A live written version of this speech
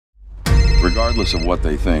Regardless of what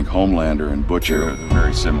they think, Homelander and Butcher are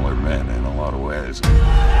very similar men in a lot of ways.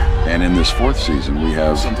 And in this fourth season, we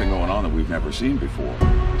have something going on that we've never seen before.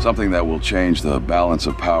 Something that will change the balance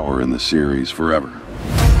of power in the series forever.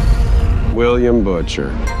 William Butcher.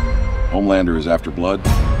 Homelander is after blood.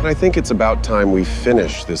 And I think it's about time we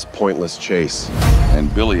finish this pointless chase.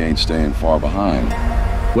 And Billy ain't staying far behind.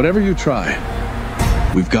 Whatever you try,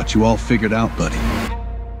 we've got you all figured out, buddy.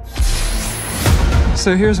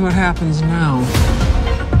 So here's what happens now.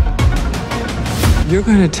 You're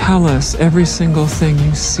going to tell us every single thing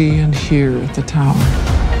you see and hear at the tower.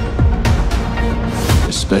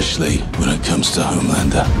 Especially when it comes to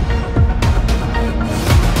Homelander.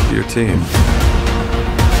 Your team.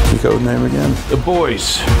 The code name again? The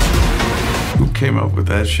Boys. Who came up with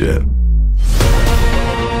that shit?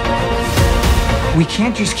 We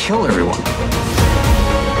can't just kill everyone.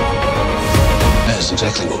 That's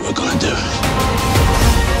exactly what we're gonna do.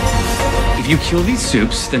 If you kill these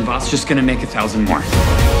soups, then Bot's just gonna make 1,000 more.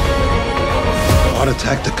 Ought to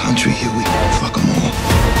attack the country here, we fuck them all.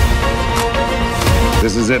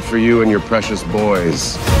 This is it for you and your precious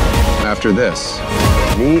boys. After this,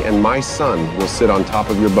 me and my son will sit on top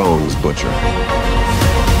of your bones, Butcher.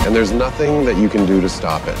 And there's nothing that you can do to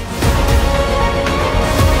stop it.